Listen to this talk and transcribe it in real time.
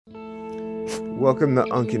Welcome to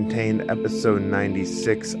Uncontained, episode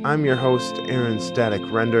 96. I'm your host, Aaron Static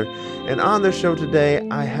Render, and on the show today,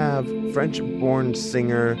 I have French-born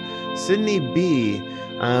singer Sidney B.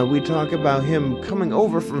 We talk about him coming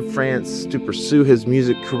over from France to pursue his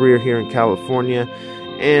music career here in California,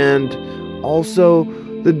 and also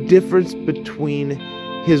the difference between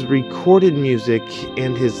his recorded music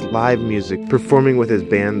and his live music, performing with his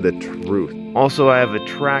band, The Truth. Also, I have a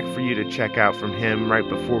track for you to check out from him right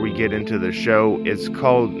before we get into the show. It's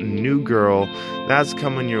called New Girl. That's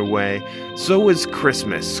coming your way. So is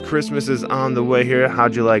Christmas. Christmas is on the way here.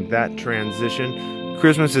 How'd you like that transition?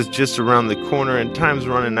 Christmas is just around the corner, and time's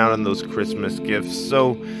running out on those Christmas gifts.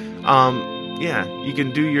 So, yeah, you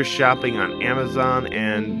can do your shopping on Amazon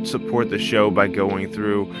and support the show by going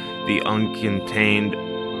through the Uncontained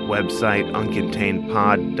website,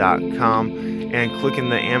 uncontainedpod.com, and clicking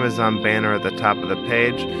the Amazon banner at the top of the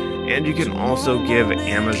page. And you can also give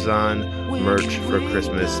Amazon merch for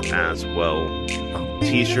Christmas as well.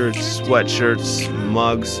 T-shirts, sweatshirts,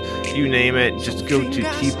 mugs, you name it. Just go to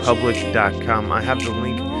tpublic.com. I have the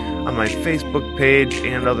link on my Facebook page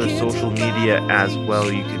and other social media as well.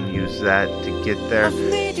 You can use that to get there.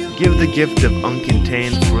 Give the gift of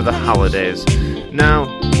Uncontained for the holidays. Now,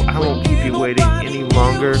 I won't keep you waiting any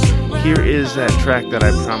longer. Here is that track that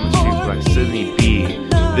I promised you by Sidney B.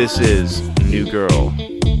 This is New Girl.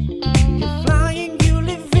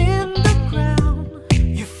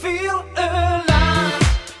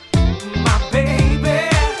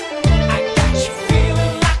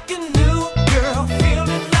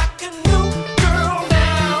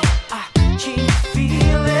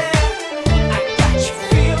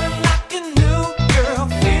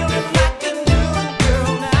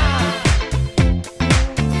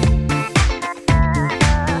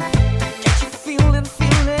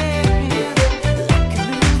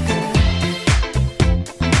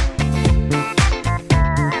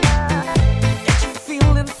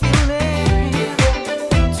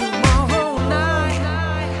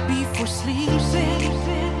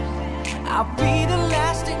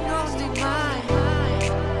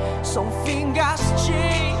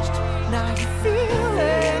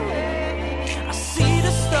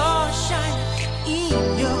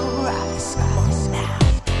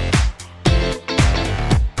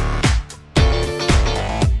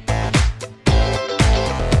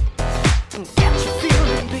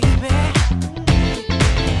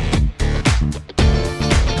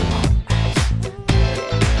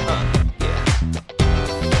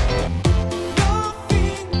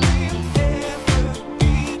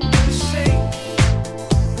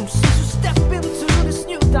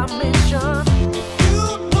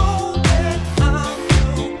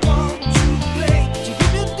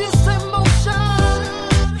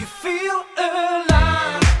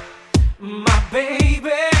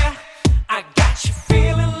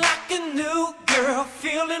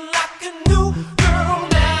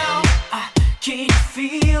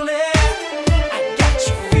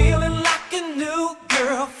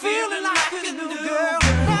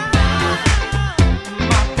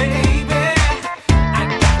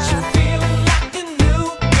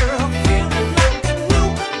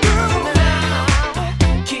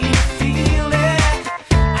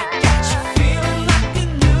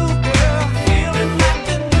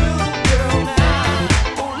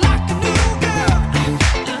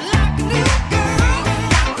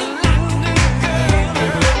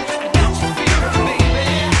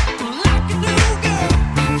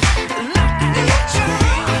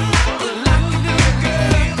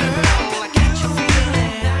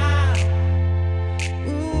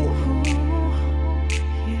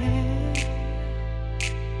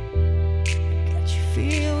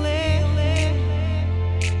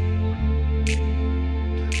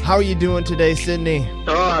 How are you doing today, Sidney?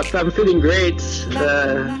 Oh, I'm feeling great.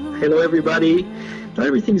 Hello, everybody.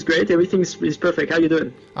 Everything's great. Everything's perfect. How you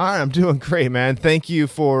doing? All right, I'm doing great, man. Thank you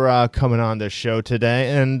for coming on the show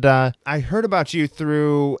today. And I heard about you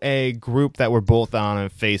through a group that we're both on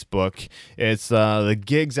Facebook. It's the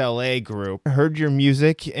Gigs LA group. I heard your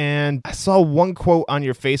music, and I saw one quote on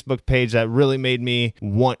your Facebook page that really made me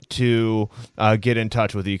want to get in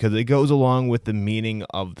touch with you because it goes along with the meaning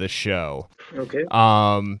of the show. Okay.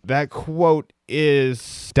 That quote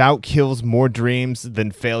is doubt kills more dreams than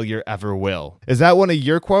failure ever will. Is that one of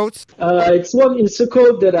your quotes? It's a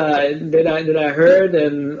quote that I heard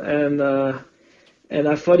and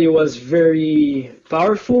I thought it was very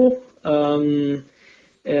powerful. And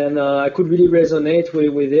I could really resonate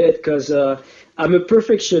with it because I'm a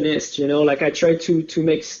perfectionist, like I try to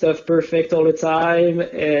make stuff perfect all the time,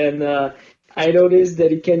 and I noticed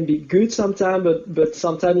that it can be good sometimes, but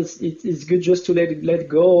sometimes it's good just to let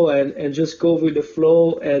go and just go with the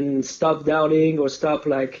flow and stop doubting or stop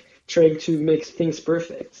like trying to make things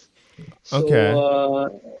perfect. So Okay.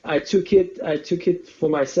 I took it for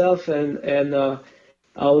myself, and I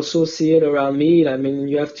also see it around me. I mean,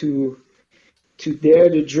 you have to dare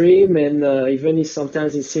the dream, and even if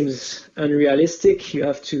sometimes it seems unrealistic, you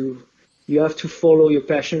have to follow your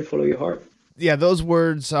passion, follow your heart. Yeah, those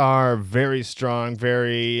words are very strong,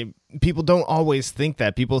 very people don't always think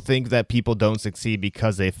that. People think that people don't succeed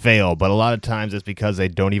because they fail, but a lot of times it's because they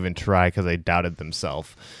don't even try because they doubted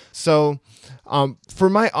themselves. So, for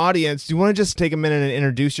my audience, do you want to just take a minute and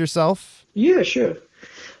introduce yourself? Yeah, sure.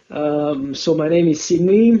 So my name is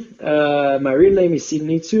Sydney. My real name is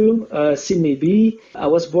Sydney too. Sydney B. I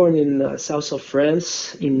was born in south of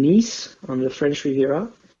France, in Nice, on the French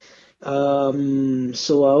Riviera.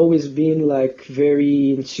 So I always been like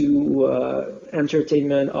very into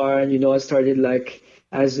entertainment art. I started like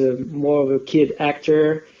as a more of a kid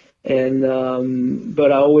actor, and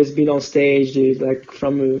but I always been on stage. Like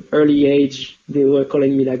from an early age, they were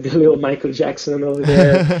calling me like the little Michael Jackson over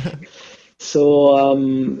there. So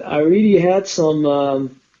I really had some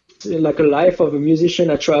like a life of a musician.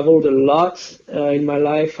 I traveled a lot in my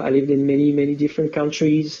life. I lived in many, many different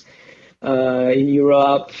countries, in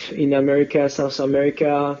Europe, in America, South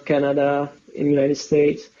America, Canada, in the United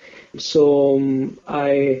States. So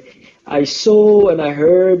I saw and I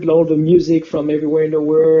heard all the music from everywhere in the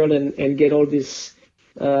world, and get all this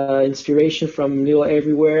inspiration from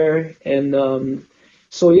everywhere. And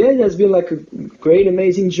so yeah, it has been like a great,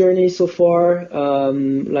 amazing journey so far.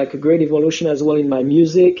 Like a great evolution as well in my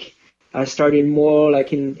music. I started more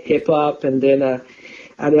like in hip hop, and then I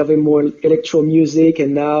have more electro music,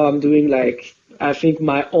 and now I'm doing like I think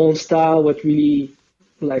my own style. What really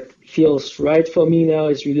like feels right for me now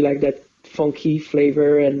is really like that funky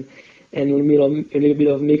flavor, and a little bit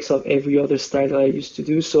of mix of every other style that I used to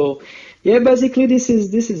do. So yeah, basically this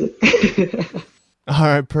is it. All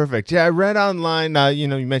right, perfect. Yeah, I read online, you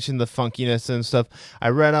mentioned the funkiness and stuff. I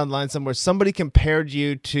read online somewhere somebody compared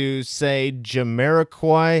you to, say,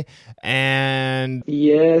 Jamiroquai, and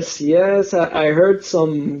Yes, yes, I heard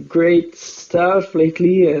some great stuff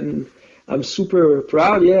lately, and I'm super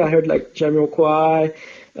proud. Yeah, I heard like Jamiroquai.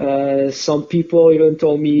 Some people even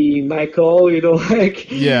told me Michael,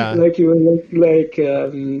 yeah. like you like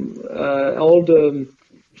all the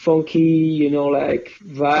funky, like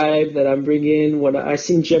vibe that I'm bringing when I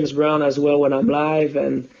sing James Brown as well when I'm live,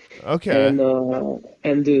 Okay. and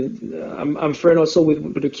I'm friend also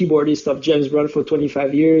with the keyboardist of James Brown for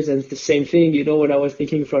 25 years, and it's the same thing. When I was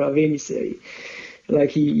thinking in front of him, he said like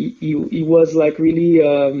he was like really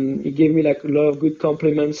he gave me like a lot of good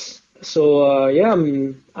compliments. So yeah,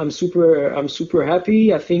 I'm super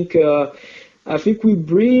happy. I think we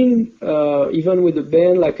bring even with the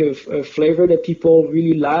band like a flavor that people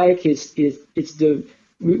really like. It's the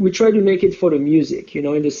we try to make it for the music,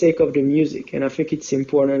 in the sake of the music, and I think it's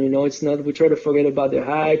important. It's not we try to forget about the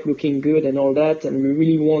hype, looking good and all that, and we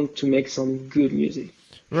really want to make some good music.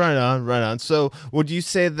 Right on, right on. So, would you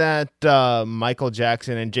say that Michael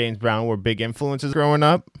Jackson and James Brown were big influences growing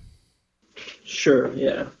up? Sure,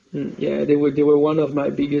 yeah. Yeah, they were one of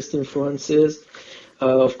my biggest influences.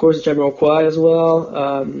 Of course, Jamiroquai as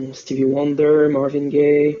well, Stevie Wonder, Marvin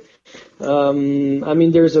Gaye. I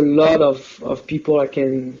mean, there's a lot of people I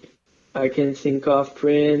can think of.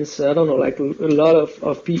 Prince. I don't know, like a lot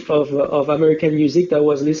of people of American music that I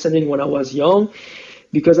was listening when I was young,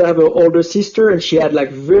 because I have an older sister and she had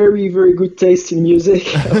like very, very good taste in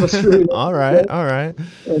music. I was really All lucky with right, that. all right.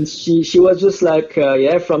 And she was just like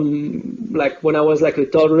yeah, from like when I was like a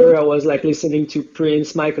toddler, I was like listening to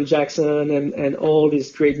Prince, Michael Jackson, and all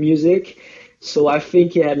this great music. So I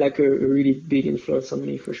think he had like a really big influence on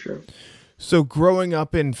me for sure. So, growing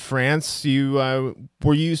up in France, you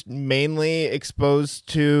were you mainly exposed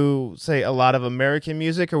to, say, a lot of American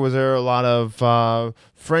music, or was there a lot of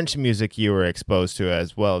French music you were exposed to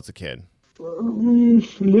as well as a kid? A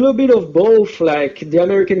little bit of both. Like the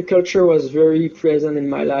American culture was very present in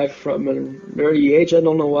my life from an early age. I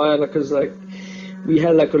don't know why, because like we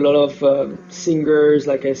had like a lot of singers,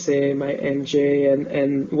 like I say, my MJ, and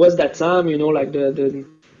it was that time, like the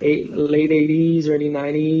late 80s, early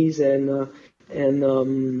 90s,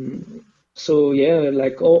 and so yeah,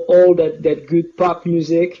 like all that good pop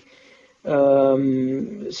music.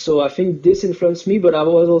 So I think this influenced me, but I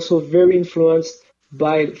was also very influenced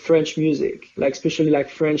by French music, like especially like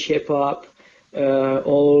French hip hop.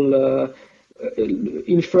 All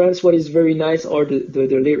In France, what is very nice are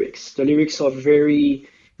the lyrics. The lyrics are very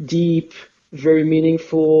deep, very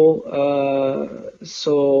meaningful.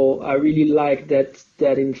 So I really like that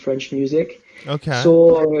in French music. Okay.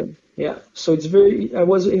 So yeah, so it's very. I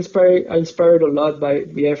was inspired. I inspired a lot by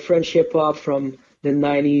French hip hop from the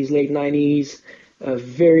 '90s, late '90s.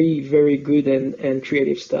 Very very good and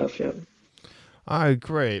creative stuff. Yeah. All right,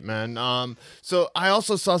 great, man. So I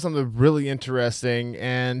also saw something really interesting,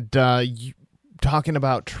 and you, talking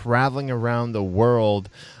about traveling around the world.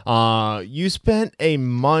 You spent a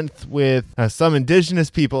month with some indigenous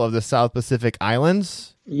people of the South Pacific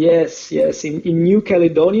Islands. Yes, yes. In New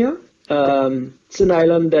Caledonia, it's an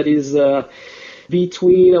island that is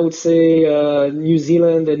between, I would say, New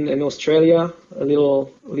Zealand and Australia, a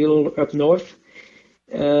little up north.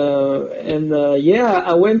 And yeah,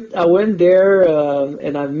 I went there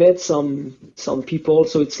and I met some people.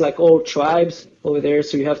 So it's like all tribes over there.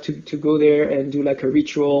 So you have to go there and do like a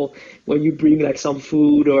ritual when you bring like some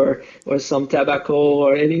food or some tobacco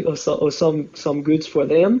or some goods for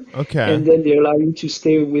them. Okay. And then they allow you to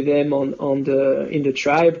stay with them on the in the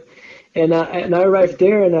tribe. And I arrived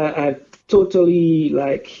there and I totally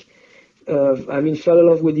like. Fell in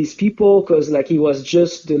love with these people because like it was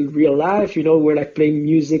just the real life, we're like playing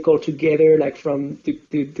music all together, like from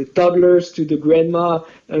the toddlers to the grandma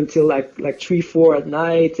until like 3, 4 at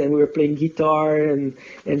night, and we were playing guitar and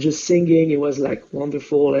just singing. It was like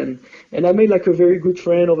wonderful, and I made like a very good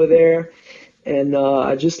friend over there, and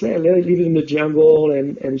I just live in the jungle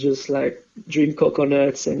and just like drink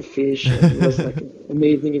coconuts and fish, and it was like an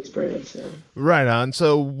amazing experience. Yeah. Right on.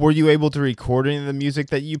 So were you able to record any of the music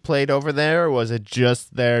that you played over there, or was it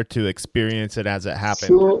just there to experience it as it happened?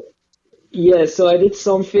 So yeah, so I did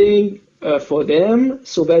something for them.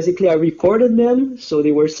 So basically, I recorded them. So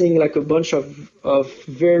they were singing like a bunch of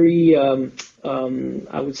very,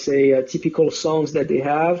 I would say, typical songs that they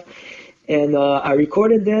have. And I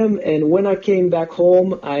recorded them. And when I came back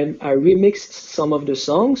home, I remixed some of the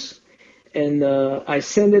songs and I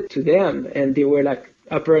sent it to them. And they were like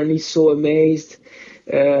apparently so amazed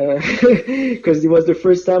because it was the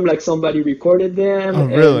first time like somebody recorded them. Oh,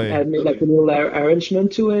 really? And I made like a little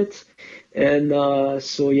arrangement to it. And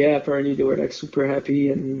so yeah, apparently they were like super happy,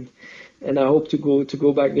 and I hope to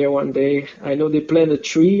go back there one day. I know they plant a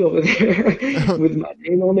tree over there with my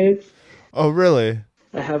name on it. Oh, really?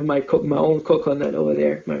 I have my own coconut over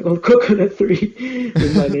there, my own coconut tree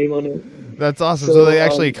with my name on it. That's awesome. So they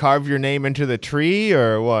actually carved your name into the tree,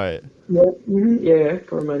 or what? Yeah, yeah,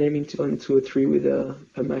 carved my name into a tree with a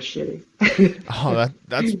machete. Oh,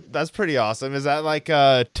 that's pretty awesome. Is that like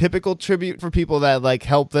a typical tribute for people that like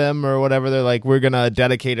help them or whatever? They're like, we're gonna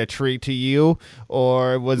dedicate a tree to you,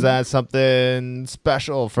 or was that something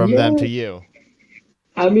special from them to you?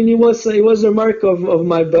 I mean, it was a mark of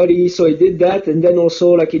my buddy, so he did that, and then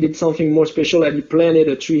also like he did something more special. Like he planted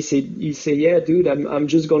a tree. He said, yeah, dude, I'm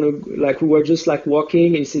just gonna like we were just like walking,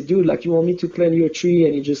 and he said, dude, like you want me to plant you a tree,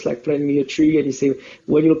 and he just like planted me a tree, and he said,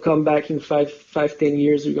 when you come back in 10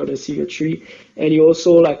 years, you're gonna see a tree, and he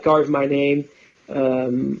also like carved my name,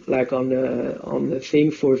 like on the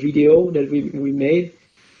thing for video that we made.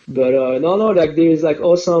 But no, like there's like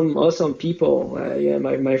awesome people. Yeah,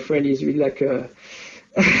 my friend is really like a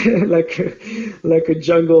like a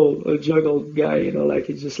jungle guy, like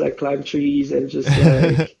he just like climb trees and just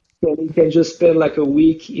like and he can just spend like a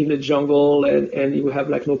week in the jungle and he will have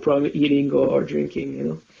like no problem eating or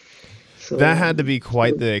drinking. So that had to be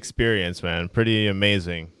quite the experience, man. Pretty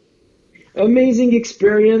amazing. Amazing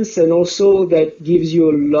experience, and also that gives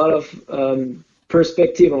you a lot of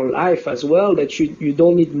perspective on life as well, that you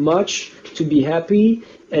don't need much to be happy,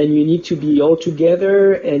 and you need to be all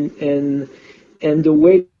together and the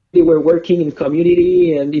way they were working in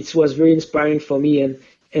community, and it was very inspiring for me,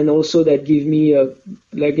 and also that give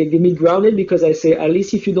me grounded, because I say at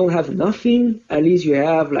least if you don't have nothing, at least you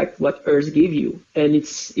have like what Earth gave you, and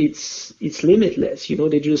it's limitless.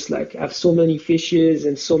 They just like have so many fishes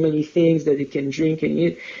and so many things that they can drink and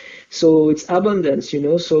eat. So it's abundance,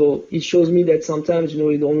 so it shows me that sometimes,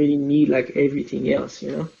 you don't really need like everything else.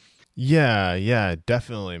 Yeah,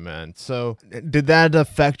 definitely, man. So did that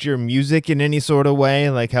affect your music in any sort of way,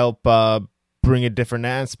 like help bring a different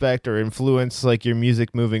aspect or influence like your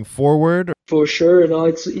music moving forward? For sure, no,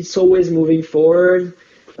 it's always moving forward.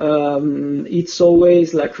 It's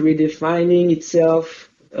always like redefining itself.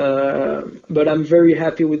 But I'm very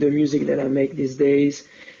happy with the music that I make these days.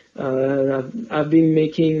 I've been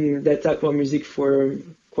making that type of music for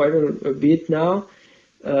quite a bit now.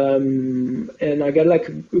 And I got like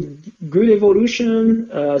a good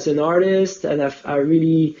evolution as an artist, and I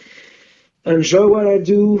really enjoy what I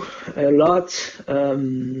do a lot.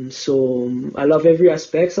 So I love every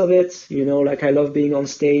aspects of it. Like I love being on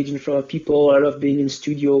stage in front of people. I love being in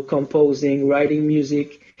studio, composing, writing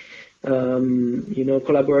music,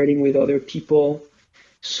 collaborating with other people.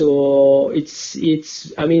 So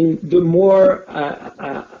I mean, the more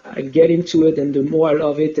I get into it and the more I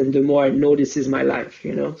love it and the more I know this is my life,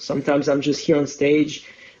 Sometimes I'm just here on stage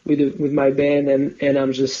with my band and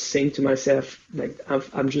I'm just saying to myself, like,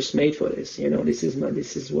 I'm just made for this, this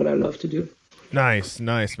is what I love to do. Nice,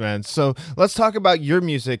 man. So let's talk about your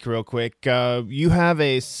music real quick. You have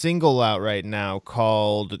a single out right now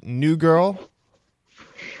called New Girl.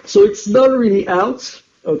 So it's not really out.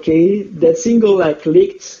 Okay, that single like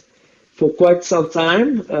leaked for quite some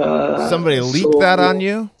time. Somebody leaked that on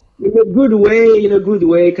you? In a good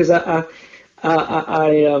way, because I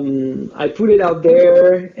put it out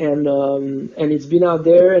there and it's been out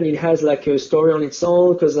there and it has like a story on its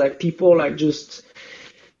own because like people like just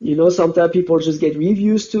sometimes people just get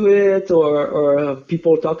reviews to it or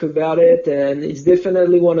people talk about it and it's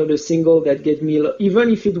definitely one of the singles that get me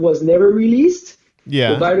even if it was never released.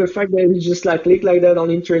 Yeah. So by the fact that it just like click like that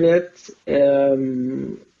on internet,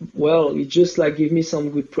 well, it just like give me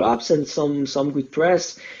some good props and some good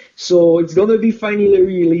press. So it's gonna be finally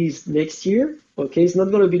released next year. Okay, it's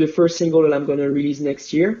not gonna be the first single that I'm gonna release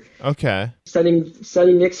next year. Okay. Starting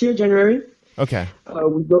next year, January. Okay.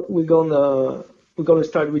 We're gonna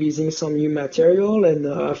start releasing some new material, and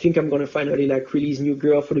I think I'm gonna finally like release New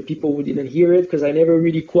Girl for the people who didn't hear it because I never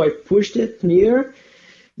really quite pushed it near.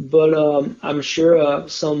 But I'm sure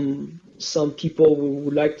some people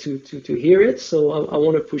would like to hear it, so I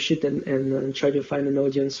want to push it and try to find an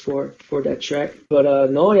audience for that track. But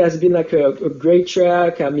no, it has been like a great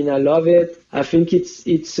track. I mean, I love it. I think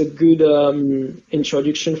it's a good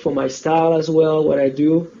introduction for my style as well, what I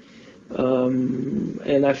do.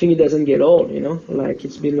 And I think it doesn't get old, like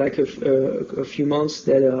it's been like a few months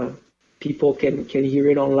that people can hear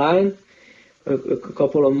it online. A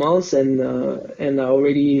couple of months and I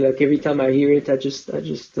already like every time I hear it I just I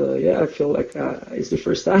feel like it's the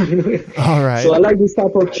first time. All right. So I like this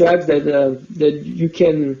type of tracks that you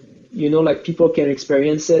can like people can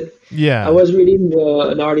experience it. Yeah. I was reading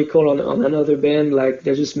an article on another band like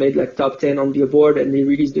they just made like top 10 on Billboard and they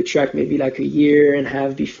released the track maybe like a year and a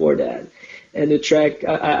half before that. And the track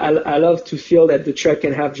I love to feel that the track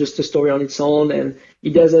can have just a story on its own and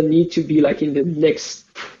it doesn't need to be like in the next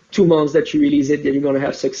 2 months that you release it that you're going to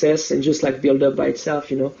have success and just like build up by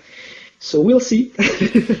itself, so we'll see.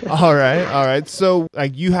 all right, so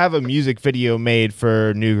like you have a music video made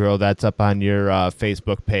for New Girl that's up on your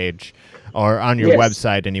Facebook page or on your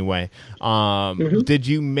website anyway. Did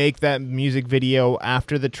you make that music video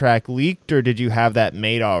after the track leaked or did you have that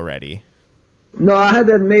made already? No, I had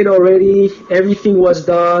that made already. Everything was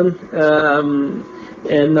done.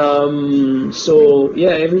 So yeah,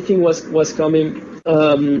 everything was coming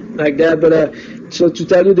like that. But so to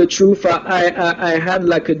tell you the truth, I had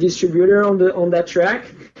like a distributor on that track,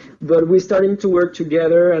 but we're starting to work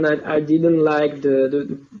together, and I didn't like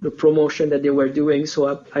the promotion that they were doing,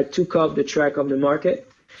 so I took off the track of the market.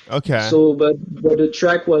 Okay. So, but the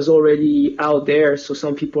track was already out there, so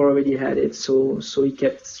some people already had it, so it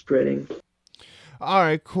kept spreading. All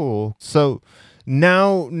right, cool. So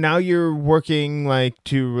now you're working like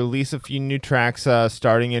to release a few new tracks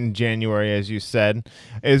starting in January, as you said.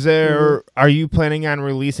 Are you planning on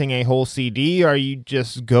releasing a whole CD? Or are you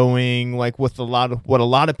just going like with what a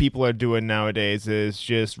lot of people are doing nowadays is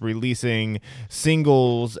just releasing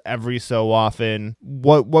singles every so often?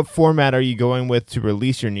 What format are you going with to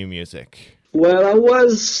release your new music? Well, I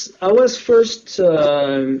was first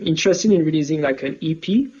interested in releasing like an EP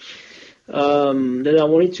that I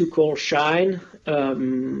wanted to call Shine. I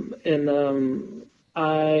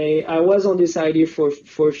was on this idea for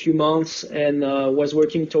a few months and was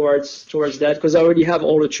working towards that because I already have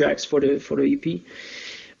all the tracks for the EP.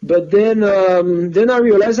 But then I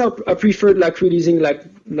realized I preferred like releasing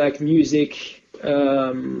like music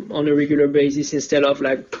on a regular basis instead of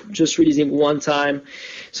like just releasing one time.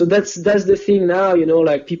 So that's the thing now,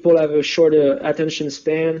 like people have a shorter attention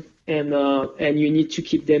span. And you need to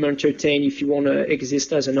keep them entertained if you want to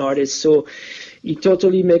exist as an artist. So it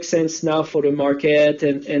totally makes sense now for the market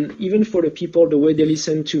and even for the people, the way they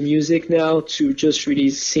listen to music now, to just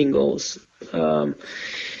release singles. A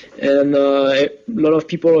lot of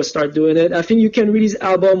people will start doing it. I think you can release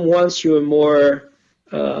album once you're more,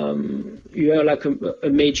 you are like a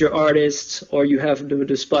major artist or you have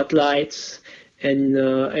the spotlights.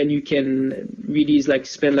 And you can release like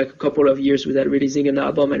spend like a couple of years without releasing an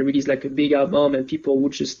album and release like a big album and people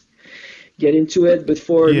would just get into it. But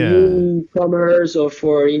for Yeah. newcomers or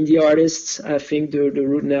for indie artists, I think the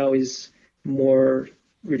route now is more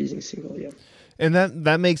releasing single. Yeah. And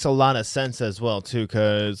that makes a lot of sense as well too,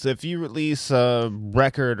 because if you release a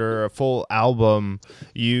record or a full album,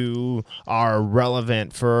 you are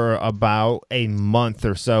relevant for about a month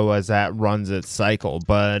or so as that runs its cycle.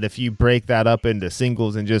 But if you break that up into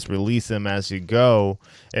singles and just release them as you go,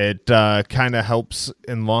 it kind of helps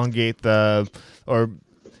elongate or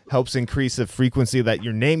helps increase the frequency that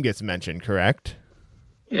your name gets mentioned. Correct?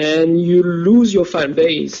 And you lose your fan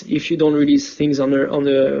base if you don't release things on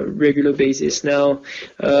a regular basis. Now,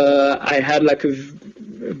 I had like a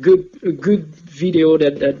good video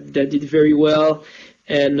that did very well,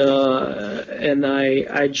 and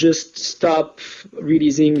I just stopped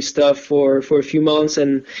releasing stuff for a few months,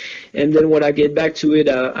 and then when I get back to it,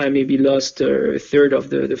 I maybe lost a third of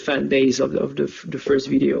the fan base of the first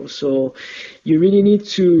video. So you really need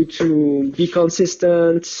to be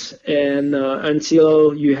consistent, and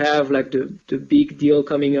until you have like the big deal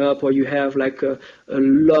coming up, or you have like a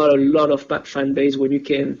lot of fan base when you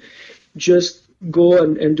can just go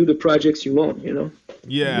and do the projects you want, you know.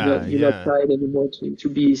 Yeah, You're not tied anymore to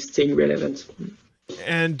be staying relevant.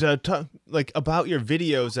 And like about your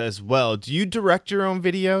videos as well. Do you direct your own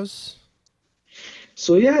videos?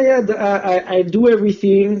 So I do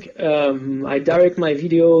everything. I direct my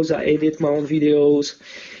videos. I edit my own videos.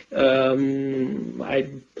 I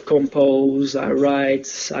compose. I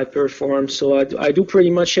write. I perform. So I do pretty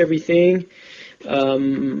much everything.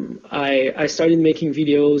 I started making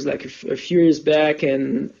videos like a few years back,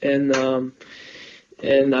 and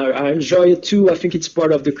I enjoy it too. I think it's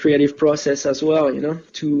part of the creative process as well, you know,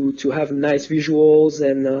 to have nice visuals.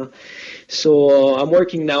 And so I'm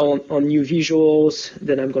working now on new visuals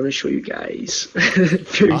that I'm going to show you guys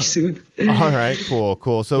very soon. All right,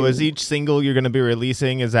 cool. So is each single you're going to be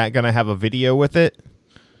releasing, is that going to have a video with it?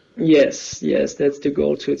 Yes, that's the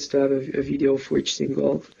goal too. It's to have a video for each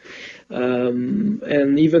single.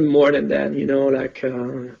 And even more than that, you know, like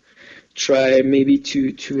try maybe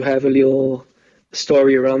to have a little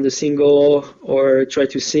story around the single, or try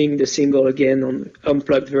to sing the single again on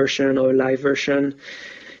unplugged version or live version.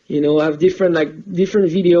 You know, I have different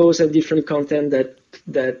videos and different content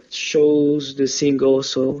that shows the single.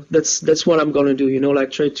 So that's what I'm gonna do. You know,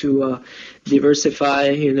 like try to diversify.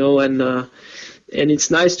 You know, and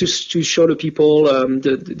it's nice to show the people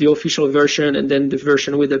the official version, and then the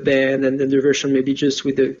version with the band, and then the version maybe just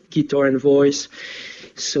with the guitar and voice.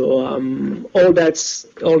 So all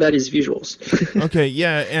that is visuals. Okay,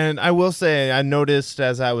 yeah, and I will say I noticed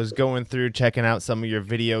as I was going through checking out some of your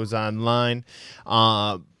videos online,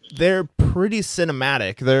 they're pretty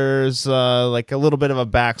cinematic. There's like a little bit of a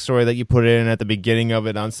backstory that you put in at the beginning of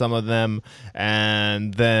it on some of them,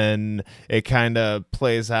 and then it kind of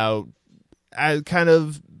plays out as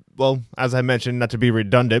as I mentioned, not to be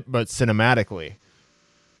redundant, but cinematically.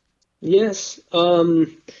 Yes.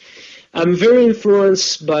 I'm very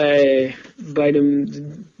influenced by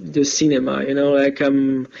the cinema, you know, like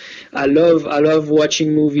I love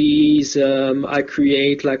watching movies. I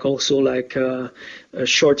create like also like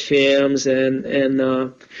short films,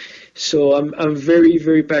 and so I'm very,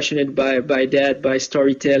 very passionate by that, by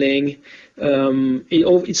storytelling.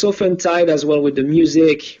 It's often tied as well with the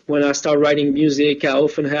music. When I start writing music, I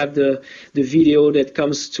often have the video that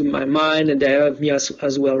comes to my mind, and they help me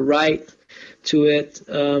as well write to it.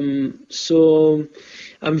 So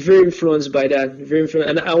I'm very influenced by that,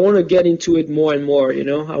 and I want to get into it more and more. You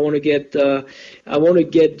know, I want to get the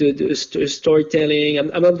storytelling.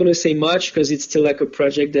 I'm not going to say much because it's still like a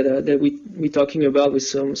project that we're talking about with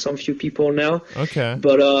some few people now. Okay.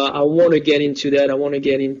 But I want to get into that. I want to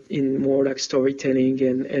get in more like storytelling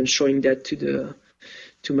and showing that to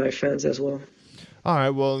my fans as well. All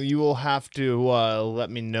right, well, you will have to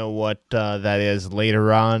let me know what that is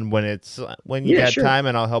later on when you got sure. time,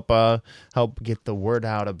 and I'll help get the word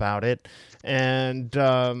out about it. And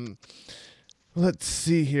let's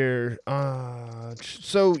see here.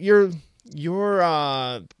 So your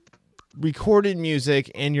recorded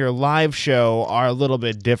music and your live show are a little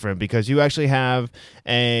bit different because you actually have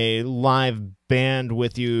a live band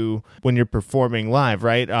with you when you're performing live,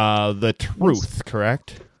 right? The Truth,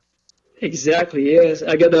 correct? Exactly. Yes,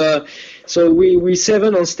 I got so we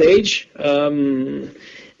 7 on stage, and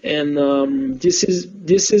this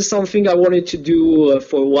is something I wanted to do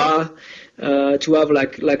for a while, to have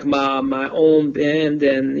like my own band,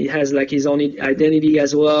 and it has like his own identity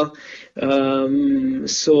as well.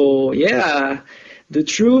 So yeah, the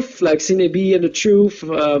Truth, like Sidney B and the Truth.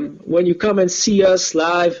 When you come and see us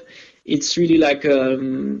live, it's really like a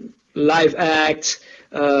live act.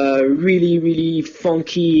 really, really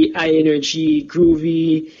funky, high energy,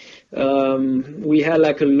 groovy. We had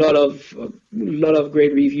like a lot of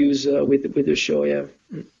great reviews with the show. Yeah.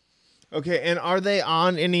 Okay, and are they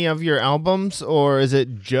on any of your albums, or is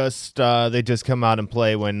it just they just come out and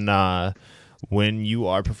play when you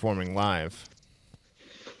are performing live?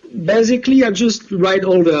 Basically, I just write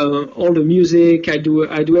all the music. I do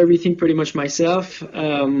everything pretty much myself,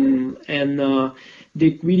 and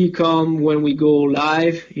they really come when we go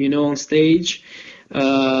live, on stage.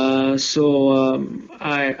 So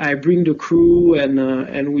I bring the crew,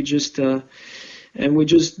 and we just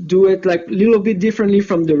do it like a little bit differently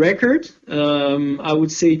from the record. I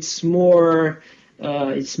would say it's more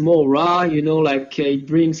raw, like it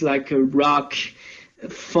brings like a rock,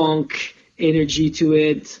 funk energy to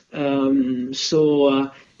it.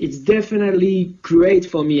 So it's definitely great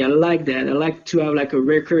for me. I like that. I like to have like a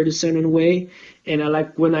record a certain way, and I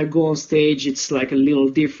like when I go on stage, it's like a little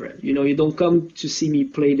different. You don't come to see me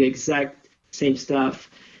play the exact same stuff.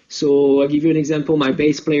 So I'll give you an example. My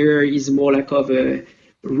bass player is more like of a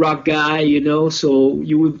rock guy, so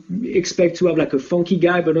you would expect to have like a funky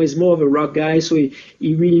guy, but no, he's more of a rock guy. So he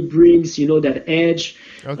really brings, that edge.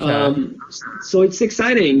 Okay. So it's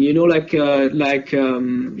exciting, if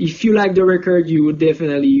you like the record, you would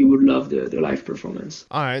love the live performance.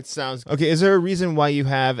 All right, sounds okay. Is there a reason why you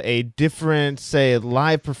have a different, say,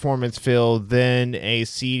 live performance feel than a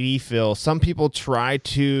CD feel? Some people try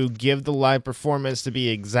to give the live performance to be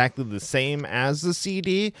exactly the same as the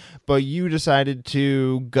CD, but you decided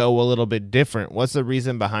to go a little bit different. What's the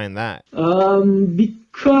reason behind that?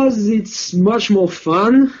 Because it's much more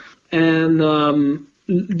fun, and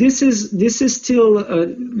this is still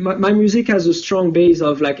my music has a strong base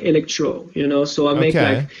of like electro, so I make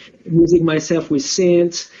like music myself with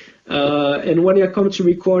synths, and when I come to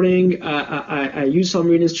recording, I use some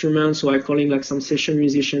real instruments, so I call in like some session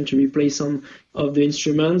musician to replace some of the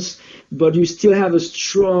instruments, but you still have a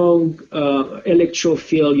strong electro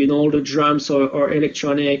feel, all the drums or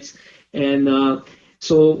electronics, and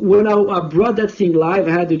so when I brought that thing live,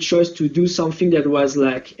 I had the choice to do something that was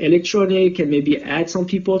like electronic and maybe add some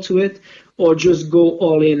people to it, or just go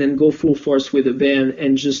all in and go full force with the band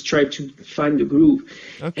and just try to find the groove.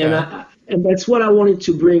 Okay. And that's what I wanted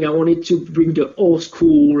to bring. I wanted to bring the old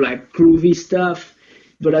school, like groovy stuff,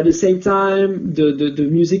 but at the same time, the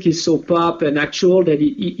music is so pop and actual that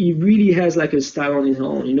it really has like a style on its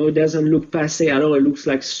own. It doesn't look passé at all. It looks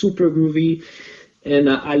like super groovy.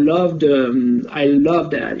 And I love that, I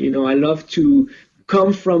love to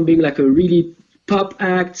come from being like a really pop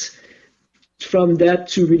act, from that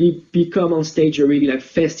to really become on stage a really like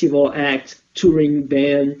festival act, touring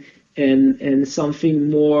band, and something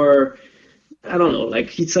more, I don't know,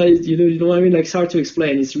 like it's, you know what I mean? Like it's hard to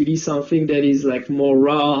explain. It's really something that is like more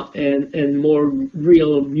raw and more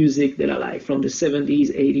real music that I like from the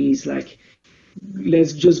 70s, 80s, like,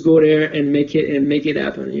 let's just go there and make it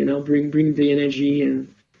happen, bring the energy, and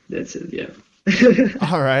that's it. Yeah.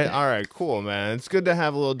 All right, cool, man. It's good to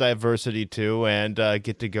have a little diversity too, and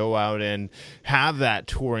get to go out and have that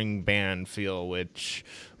touring band feel, which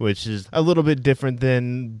is a little bit different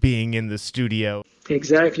than being in the studio.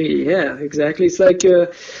 Exactly. Yeah. Exactly. It's like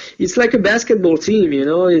a basketball team.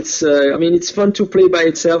 It's fun to play by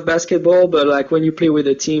itself basketball, but like when you play with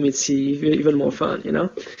a team, it's even more fun.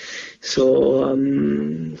 So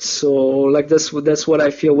like that's what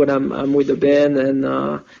I feel when I'm with the band,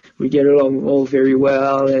 and we get along all very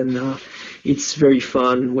well, and it's very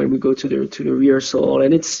fun when we go to the rehearsal,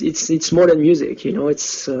 and it's more than music,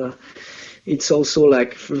 it's also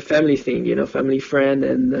like a family thing, family friend,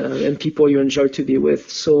 and people you enjoy to be with.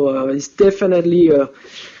 So it's definitely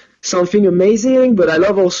something amazing, but I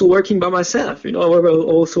love also working by myself. I'm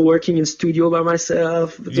also working in studio by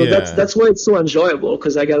myself. So that's why it's so enjoyable,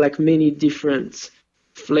 because I got like many different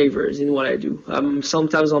flavors in what I do. I'm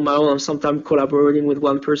sometimes on my own, I'm sometimes collaborating with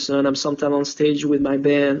one person, I'm sometimes on stage with my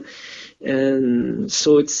band, and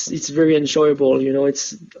so it's very enjoyable.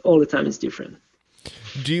 It's all the time it's different.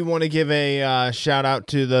 Do you want to give a shout out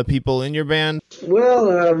to the people in your band?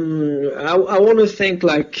 Well, I want to thank,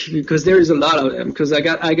 because there is a lot of them, because I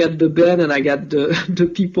got the band, and I got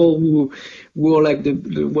the people who are like the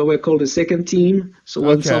what we call the second team. So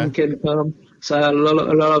when some can come, so I had a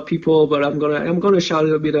lot of people, but I'm gonna shout a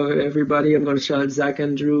little bit of everybody. I'm gonna shout Zach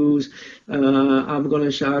Andrews. I'm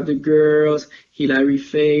gonna shout the girls, Hilary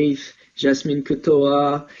Faith, Jasmine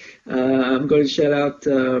Kotoa. I'm going to shout out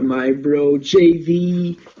my bro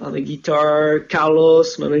JV on the guitar,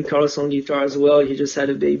 Carlos, my man Carlos on guitar as well. He just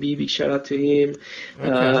had a baby. Big shout out to him.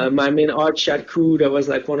 Okay. My man Art Chat Crew, that was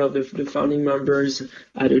like one of the founding members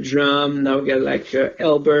at a drum. Now we got like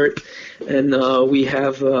Albert, and we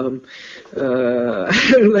have like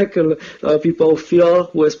a lot of people. Phil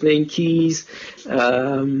who was playing keys,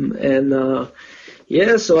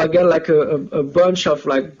 yeah, so I got like a bunch of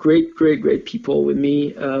like great people with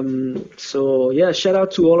me. So yeah, shout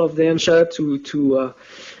out to all of them. Shout out to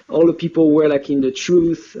all the people who were like in the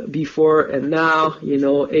truth before and now. You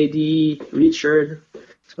know, Eddie, Richard.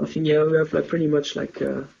 So I think yeah, we have like pretty much like.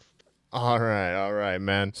 All right,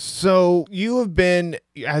 man. So you have been,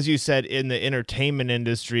 as you said, in the entertainment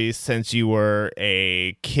industry since you were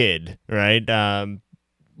a kid, right?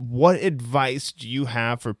 What advice do you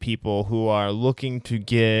have for people who are looking to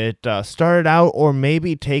get started out or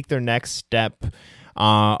maybe take their next step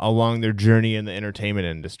along their journey in the entertainment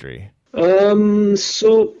industry?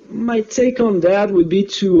 So my take on that would be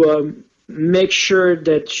to make sure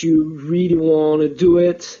that you really want to do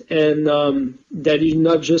it, and that you're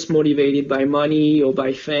not just motivated by money or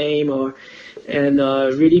by fame, and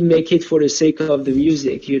really make it for the sake of the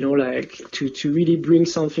music, you know, like to really bring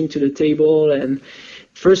something to the table. And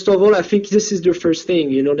first of all, I think this is the first thing,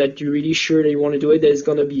 you know, that you're really sure that you want to do it. That it's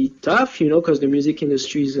going to be tough, you know, because the music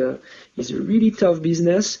industry is a really tough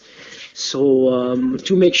business. So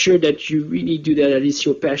to make sure that you really do that it's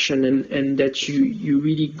your passion, and that you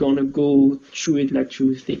really going to go through it like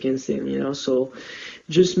through thick and thin, you know. So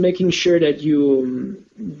just making sure that you're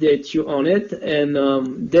on it. And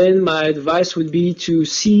then my advice would be to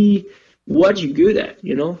see what you're good at,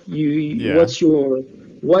 you know.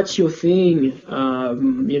 What's your thing?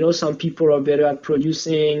 You know, some people are better at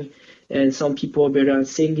producing, and some people are better at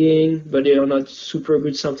singing, but they are not super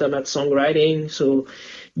good sometimes at songwriting. So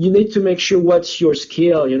you need to make sure what's your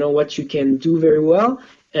skill, you know, what you can do very well,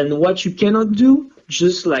 and what you cannot do,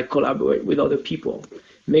 just like collaborate with other people.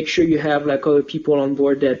 Make sure you have like other people on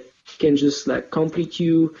board that can just like complete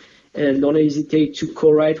you, and don't hesitate to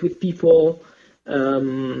co-write with people.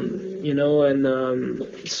 You know, and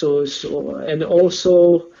so and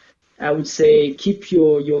also I would say keep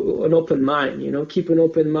your an open mind, you know, keep an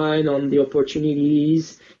open mind on the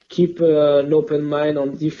opportunities, keep an open mind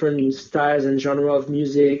on different styles and genre of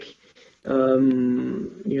music,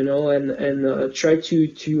 you know, and try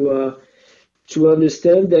to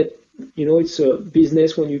understand that, you know, it's a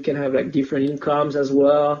business when you can have like different incomes as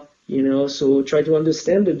well. You know, so try to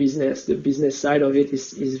understand the business side of it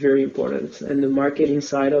is very important, and the marketing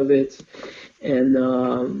side of it. And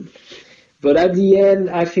but at the end,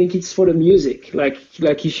 I think it's for the music. Like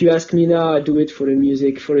if you ask me now, I do it for the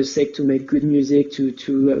music, for the sake to make good music, to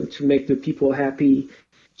make the people happy,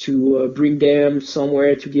 to bring them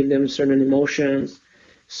somewhere, to give them certain emotions.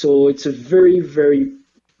 So it's a very, very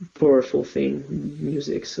powerful thing,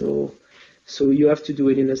 music. So you have to do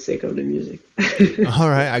it in the sake of the music. All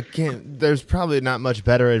right, there's probably not much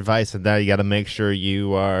better advice than that. You got to make sure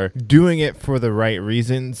you are doing it for the right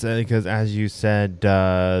reasons, because as you said,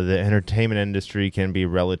 the entertainment industry can be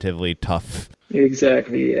relatively tough.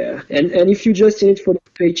 Exactly, yeah. And if you just in it for the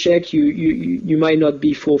paycheck, you might not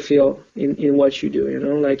be fulfilled in what you do, you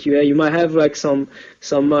know. Like you might have like some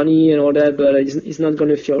money and all that, but it's not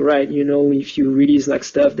gonna feel right, you know, if you release like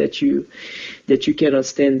stuff that you cannot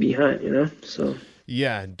stand behind, you know. So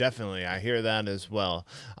yeah, definitely, I hear that as well.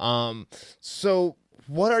 So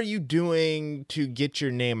what are you doing to get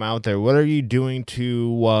your name out there? What are you doing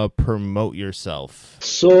to promote yourself?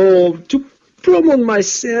 So to promote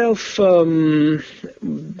myself, well,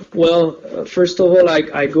 first of all,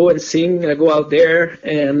 I go and sing. I go out there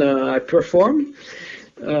and I perform.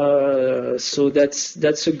 So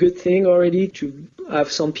that's a good thing already, to have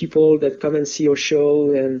some people that come and see your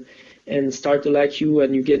show and start to like you,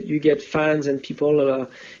 and you get fans and people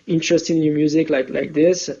interested in your music like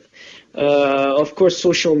this. Of course,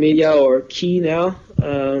 social media are key now.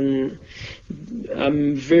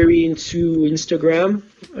 I'm very into Instagram.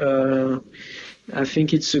 I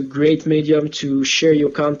think it's a great medium to share your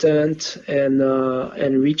content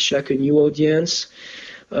and reach like a new audience.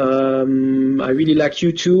 I really like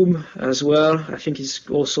YouTube as well. I think it's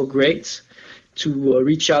also great to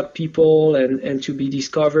reach out people and to be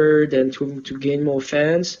discovered and to gain more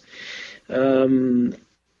fans.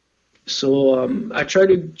 So I try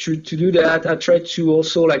to do that. I try to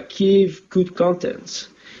also like give good content.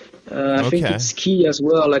 I think it's key as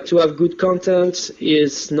well. Like to have good content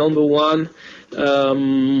is number one.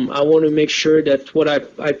 I want to make sure that what I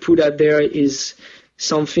put out there is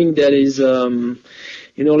something that is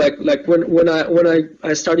Like when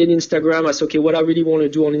I started Instagram, I said, okay, what I really want to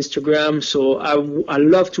do on Instagram. So I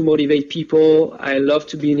love to motivate people. I love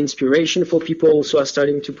to be an inspiration for people. So I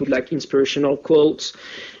started to put like inspirational quotes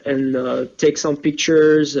and take some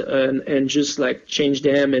pictures and just like change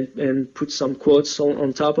them and put some quotes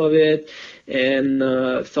on top of it. And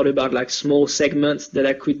thought about like small segments that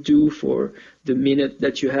I could do for the minute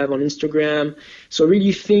that you have on Instagram. So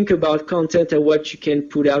really think about content and what you can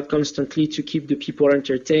put out constantly to keep the people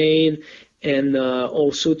entertained and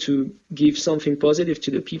also to give something positive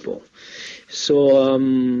to the people. So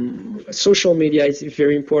social media is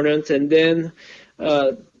very important. And then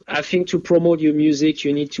I think to promote your music,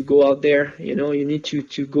 you need to go out there. You need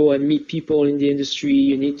to go and meet people in the industry.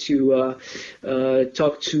 You need to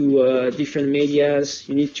talk to different medias.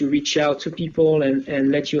 You need to reach out to people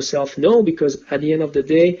and let yourself know, because at the end of the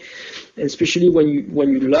day, and especially when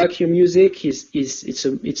you like your music,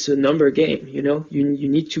 it's a number game. You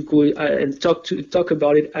need to go and talk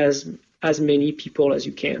about it as many people as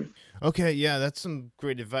you can. Okay, yeah, that's some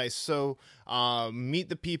great advice. So meet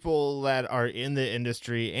the people that are in the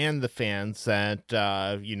industry and the fans that,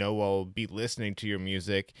 will be listening to your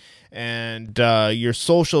music, and your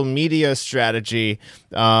social media strategy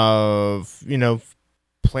of,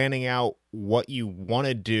 planning out what you want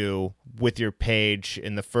to do with your page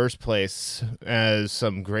in the first place as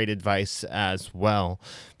some great advice as well,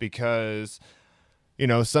 because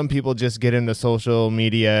some people just get into social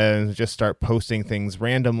media and just start posting things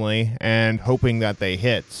randomly and hoping that they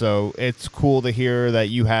hit. So it's cool to hear that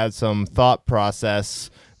you had some thought process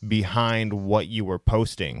behind what you were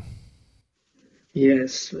posting.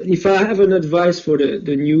 Yes. If I have an advice for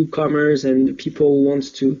the newcomers and the people who wants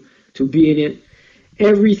to be in it,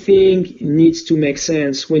 everything needs to make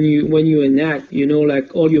sense when you enact,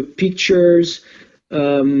 like all your pictures,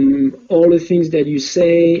 all the things that you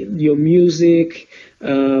say, your music,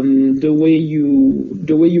 the way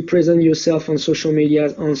you present yourself on social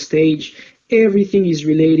media, on stage, everything is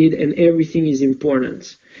related and everything is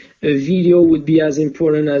important. A video would be as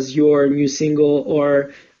important as your new single,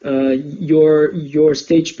 or your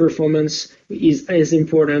stage performance is as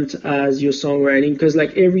important as your songwriting, because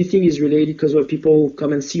like everything is related. Because when people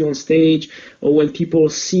come and see you on stage, or when people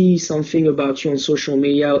see something about you on social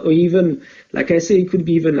media, or even, like I said, it could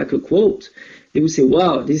be even like a quote. They would say,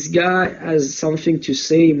 wow, this guy has something to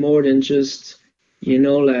say more than just,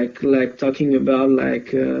 like talking about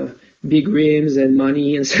like big rims and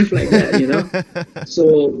money and stuff like that,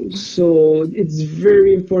 So it's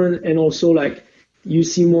very important. And also, like, you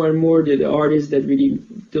see more and more that the artists that really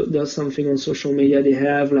does something on social media, they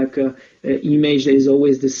have like a image that is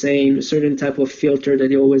always the same, a certain type of filter that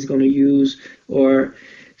they're always going to use, or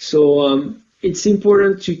so. It's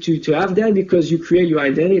important to have that, because you create your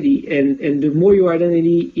identity, and the more your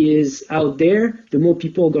identity is out there, the more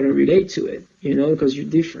people are going to relate to it, because you're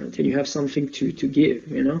different and you have something to give,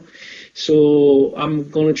 So I'm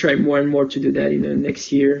going to try more and more to do that in the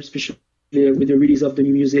next year, especially with the release of the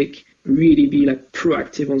new music. Really be like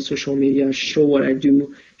proactive on social media, show what I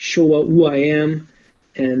do, show who I am,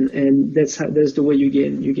 and that's the way you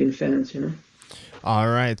gain fans, All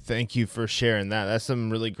right, thank you for sharing that. That's some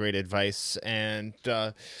really great advice. And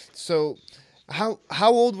so, how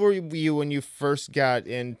old were you when you first got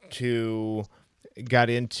into?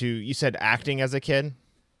 You said acting as a kid?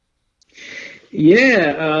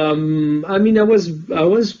 Yeah, I mean, I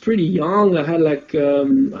was pretty young. I had like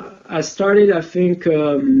I started, I think,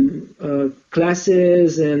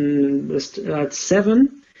 classes at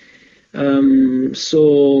 7.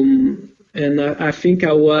 And I think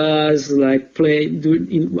I was like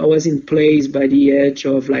I was in plays by the age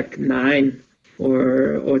of like 9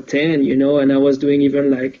 or 10, and I was doing even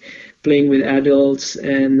like playing with adults,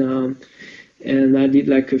 and I did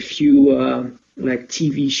like a few like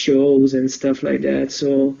TV shows and stuff like that.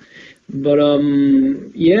 So, but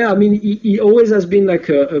yeah, I mean, it always has been like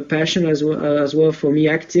a passion as well for me,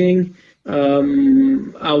 acting.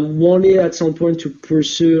 I wanted at some point to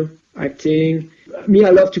pursue acting. Me, I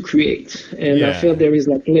love to create, and yeah. I feel there is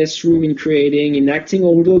like less room in creating in acting,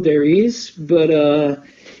 although there is, but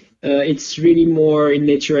it's really more in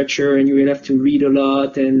literature, and you will have to read a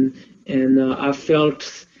lot, and I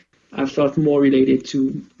felt more related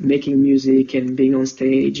to making music and being on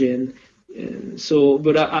stage, and so,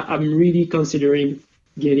 but I'm really considering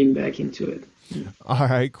getting back into it. All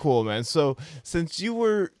right, cool, man. So since you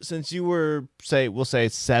were, we'll say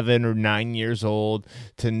 7 or 9 years old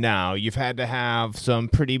to now, you've had to have some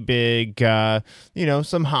pretty big,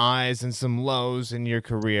 some highs and some lows in your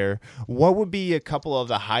career. What would be a couple of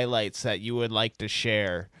the highlights that you would like to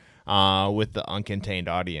share with the Uncontained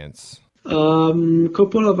audience?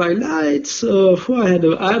 Couple of highlights. I had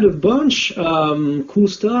a bunch. Cool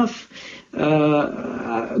stuff.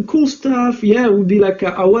 Cool stuff. Yeah, it would be like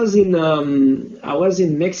I was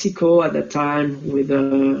in Mexico at that time with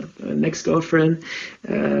an ex-girlfriend.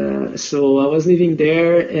 So I was living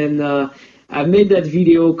there, and I made that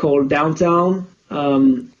video called Downtown.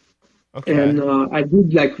 Okay. And I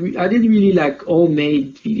did really like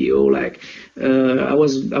homemade video. Like I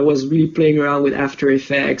was really playing around with After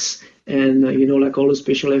Effects and like all the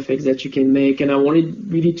special effects that you can make. And I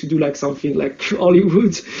wanted really to do like something like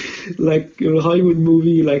Hollywood, like a Hollywood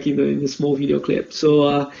movie, like in a small video clip.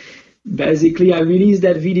 So basically, I released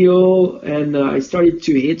that video and I started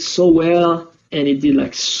to hit so well, and it did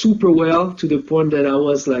like super well to the point that I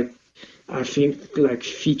was like, I think like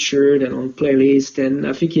featured and on playlist, and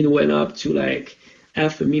I think it went up to like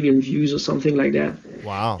 500,000 views or something like that.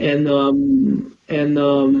 Wow. And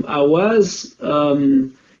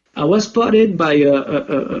I was spotted by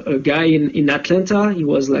a guy in Atlanta. He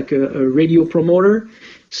was like a radio promoter,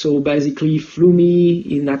 so basically he flew me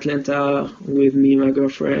in Atlanta with me and my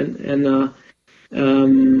girlfriend,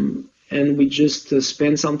 and we just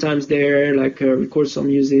spent some times there, like record some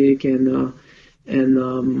music and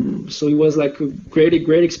so it was like a great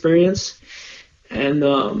experience. And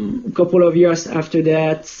a couple of years after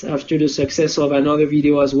that, after the success of another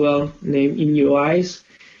video as well named In Your Eyes,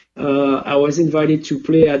 I was invited to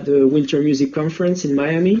play at the Winter Music Conference in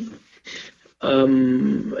Miami.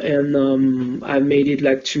 And I made it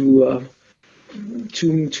like to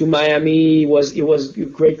Miami. It was a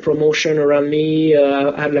great promotion around me.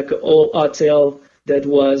 I had like an old hotel that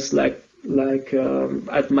was like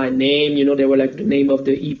at my name. They were like the name of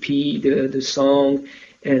the EP, the song,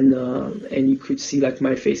 and you could see like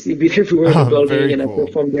my face a bit everywhere in the building, and cool. I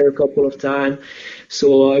performed there a couple of times.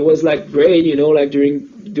 So it was like great, like during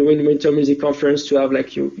the Winter Music Conference to have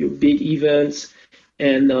like your big events.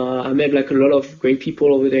 And I met like a lot of great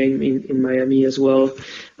people over there in Miami as well.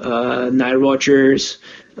 Nile Rodgers.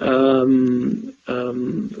 Who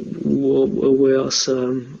else?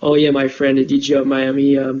 Oh yeah, my friend, the DJ of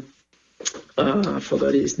Miami. I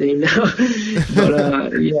forgot his name now.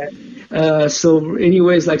 But yeah. So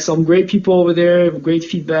anyways, like some great people over there, great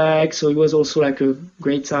feedback. So it was also like a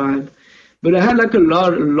great time. But I had like a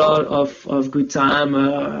lot of good time.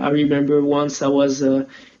 I remember once I was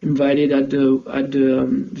invited at the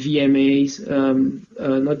VMAs,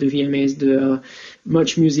 not the VMAs, the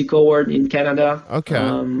Much Music Award in Canada. Okay.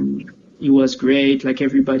 It was great. Like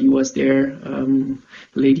everybody was there.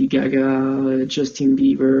 Lady Gaga, Justin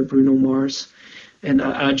Bieber, Bruno Mars. And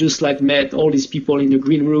I just like met all these people in the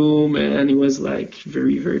green room, and it was like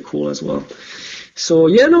very, very cool as well. So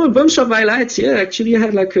yeah, no, a bunch of highlights. Yeah, actually I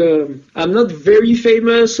had like I'm not very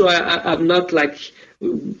famous, so I'm not like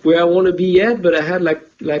where I want to be yet, but I had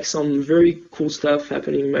like some very cool stuff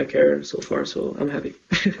happening in my career so far, so I'm happy.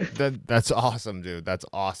 That's awesome, dude. That's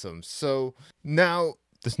awesome. So now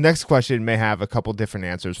this next question may have a couple different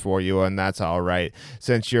answers for you, and that's all right,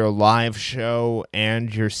 since your live show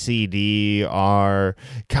and your CD are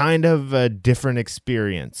kind of a different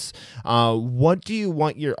experience. What do you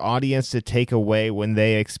want your audience to take away when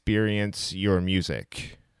they experience your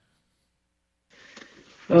music?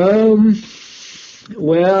 Well,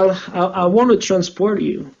 I want to transport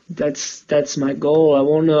you. That's my goal. I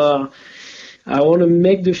want to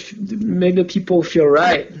make the people feel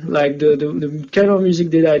right. Like the kind of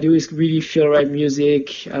music that I do is really feel right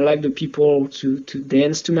music. I like the people to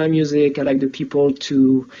dance to my music. I like the people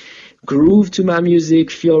to groove to my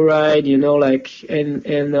music, feel right, like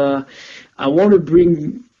and I want to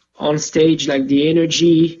bring on stage like the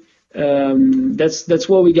energy. That's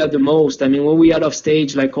what we got the most. I mean, when we out of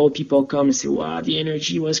stage, like all people come and say, "Wow, the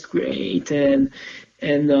energy was great," and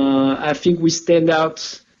I think we stand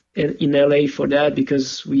out in LA for that,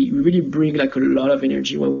 because we really bring like a lot of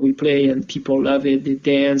energy when we play, and people love it. They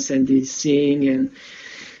dance and they sing, and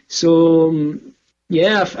so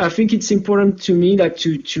yeah, I think it's important to me like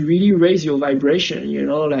to really raise your vibration,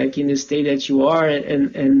 like in the state that you are,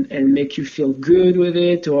 and make you feel good with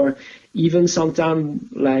it, or even sometimes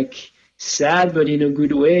like sad but in a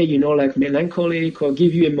good way, like melancholic, or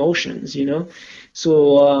give you emotions,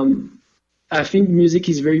 so I think music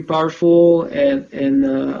is very powerful, and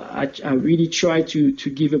I really try to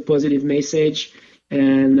give a positive message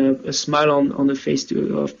and a smile on the face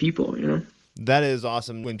of people, That is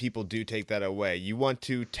awesome when people do take that away. You want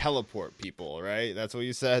to teleport people, right? That's what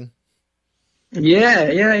you said?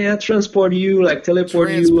 Yeah, transport you, like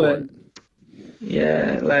teleport you.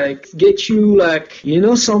 Yeah, like get you like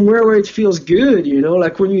somewhere where it feels good,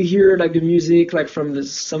 like when you hear like the music like from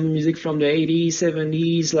some music from the 80s,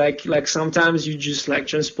 70s, like sometimes you just like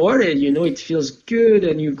transported, it feels good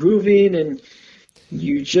and you grooving and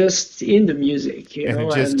you just in the music, And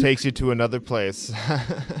it just and takes you to another place.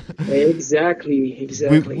 exactly.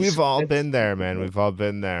 We've So all that's been there, man. We've all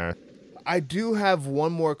been there. I do have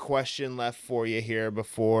one more question left for you here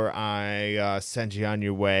before I send you on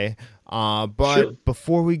your way. sure. But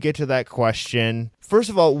before we get to that question,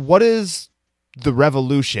 first of all, what is the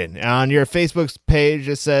revolution? On your Facebook page,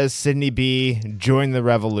 it says Sydney B, join the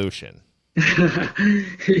revolution. Yeah,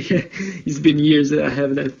 it's been years that I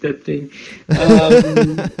have that thing.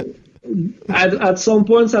 At some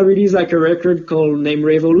points, I released like a record called Name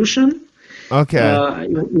Revolution. Okay.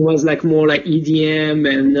 It was like more like EDM,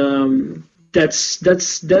 and that's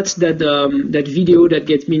that video that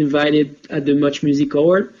gets me invited at the Much Music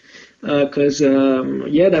Award. Because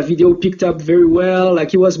yeah, that video picked up very well.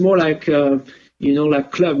 Like it was more like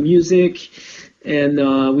like club music,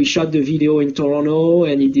 and we shot the video in Toronto,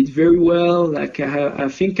 and it did very well. Like I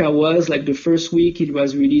think I was like the first week it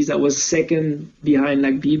was released, I was second behind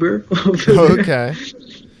like Bieber over there. Okay.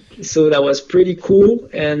 So that was pretty cool,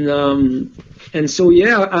 and so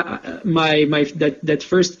yeah, my that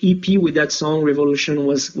first EP with that song Revolution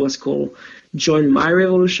was called Join My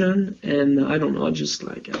Revolution, and I don't know, I just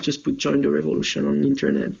put Join the Revolution on the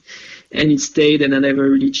internet, and it stayed, and I never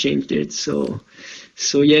really changed it. So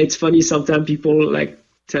yeah, it's funny, sometimes people like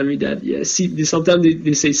tell me that, yeah, see, sometimes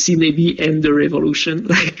they say Sydney B and the revolution,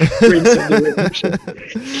 like Prince of the Revolution.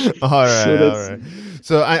 All So right, all right.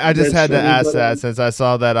 So I just that's had to funny, ask but that since I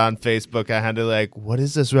saw that on Facebook. I had to like, what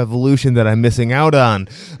is this revolution that I'm missing out on?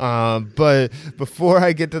 But before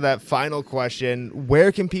I get to that final question,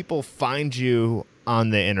 where can people find you on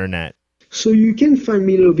the internet? so you can find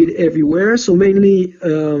me a little bit everywhere. So mainly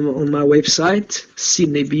on my website,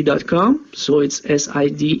 sidneyb.com. So it's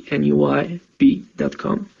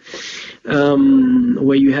SIDNUYB.com,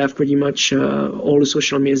 where you have pretty much all the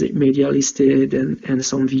social media listed, and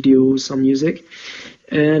some videos, some music.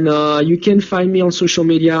 And you can find me on social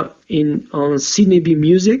media on Sydney B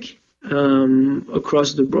Music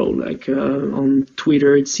across the board. Like on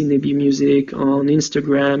Twitter, it's Sydney B Music. On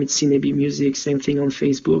Instagram, it's Sydney B Music. Same thing on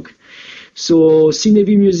Facebook. So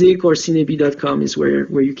Sydney Music or sydneyb.com is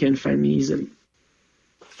where you can find me easily.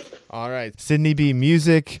 All right. Sydney B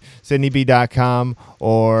Music, sydneyb.com,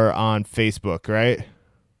 or on Facebook, right?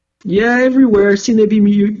 Yeah, everywhere. If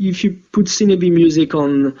you put Sydney Music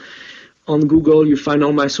on Google, you find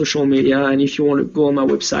all my social media. And if you want to go on my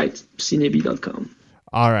website, sydneyb.com.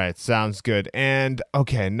 All right, sounds good. And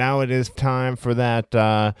okay, now it is time for that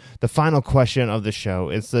the final question of the show.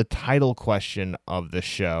 It's the title question of the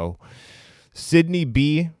show. Sydney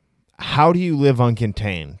B, how do you live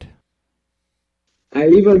uncontained? I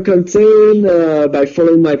live uncontained by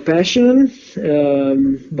following my passion,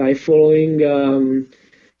 by following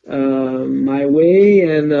my way,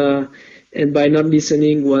 and by not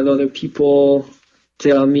listening what other people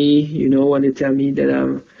tell me. When they tell me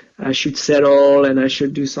that I should settle and I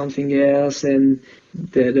should do something else, and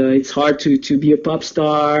that it's hard to be a pop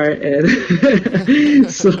star, and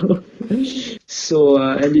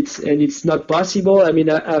and it's not possible. I mean,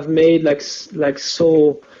 I've made like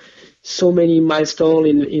so many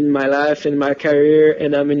milestones in my life and my career,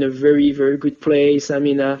 and I'm in a very, very good place. I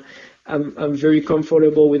mean, I'm very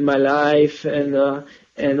comfortable with my life, and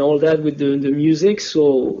all that with the music.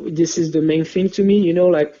 So this is the main thing to me,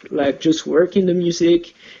 like just work in the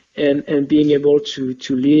music, and being able to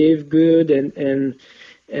live good, and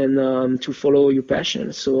to follow your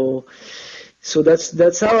passion. So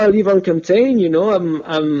that's how I live uncontained.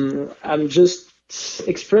 I'm just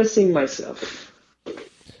expressing myself.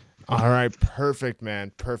 All right, perfect,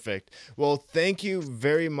 man, perfect. Well, thank you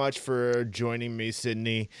very much for joining me,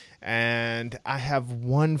 Sydney. And I have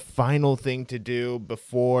one final thing to do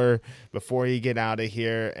before you get out of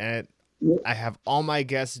here, and I have all my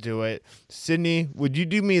guests do it. Sydney, would you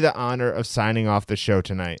do me the honor of signing off the show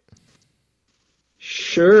tonight?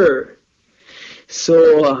 Sure.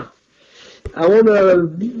 So I want to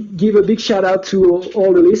give a big shout out to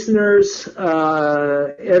all the listeners,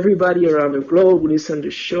 everybody around the globe who listen to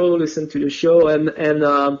the show, and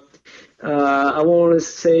I want to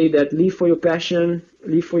say that live for your passion,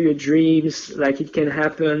 live for your dreams. Like, it can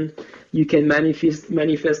happen. You can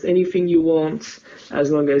manifest anything you want,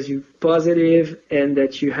 as long as you're positive and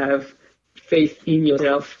that you have faith in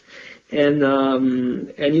yourself, and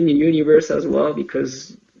in the universe as well,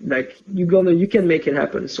 because like you can make it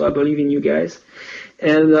happen. So I believe in you guys.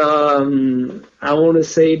 And I want to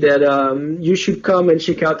say that you should come and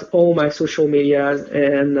check out all my social medias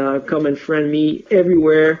and come and friend me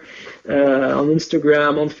everywhere, on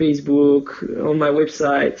Instagram, on Facebook, on my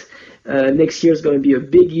website. Next year is going to be a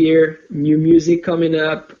big year. New music coming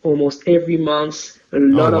up almost every month. A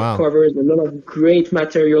lot of covers, a lot of great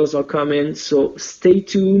materials are coming. So stay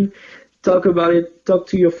tuned. Talk about it. Talk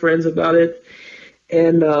to your friends about it.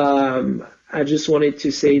 And I just wanted to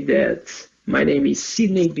say that my name is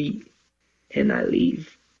Sidney B, and I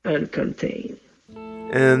live uncontained.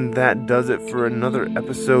 And that does it for another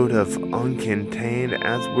episode of Uncontained,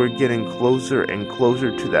 as we're getting closer and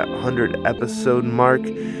closer to that 100 episode mark.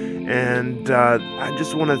 And I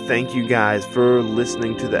just want to thank you guys for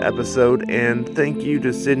listening to the episode, and thank you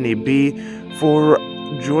to Sidney B for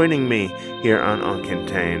joining me here on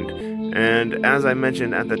Uncontained. And as I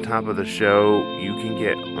mentioned at the top of the show, you can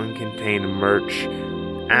get Uncontained merch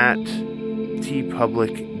at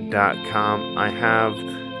tpublic.com. I have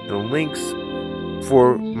the links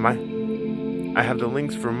for my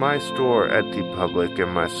store at TeePublic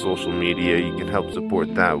and my social media. You can help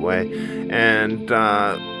support that way. And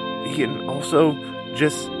you can also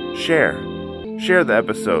just share the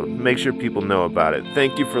episode. Make sure people know about it.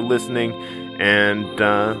 Thank you for listening, and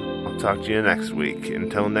I'll talk to you next week.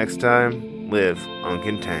 Until next time, live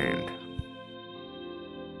uncontained.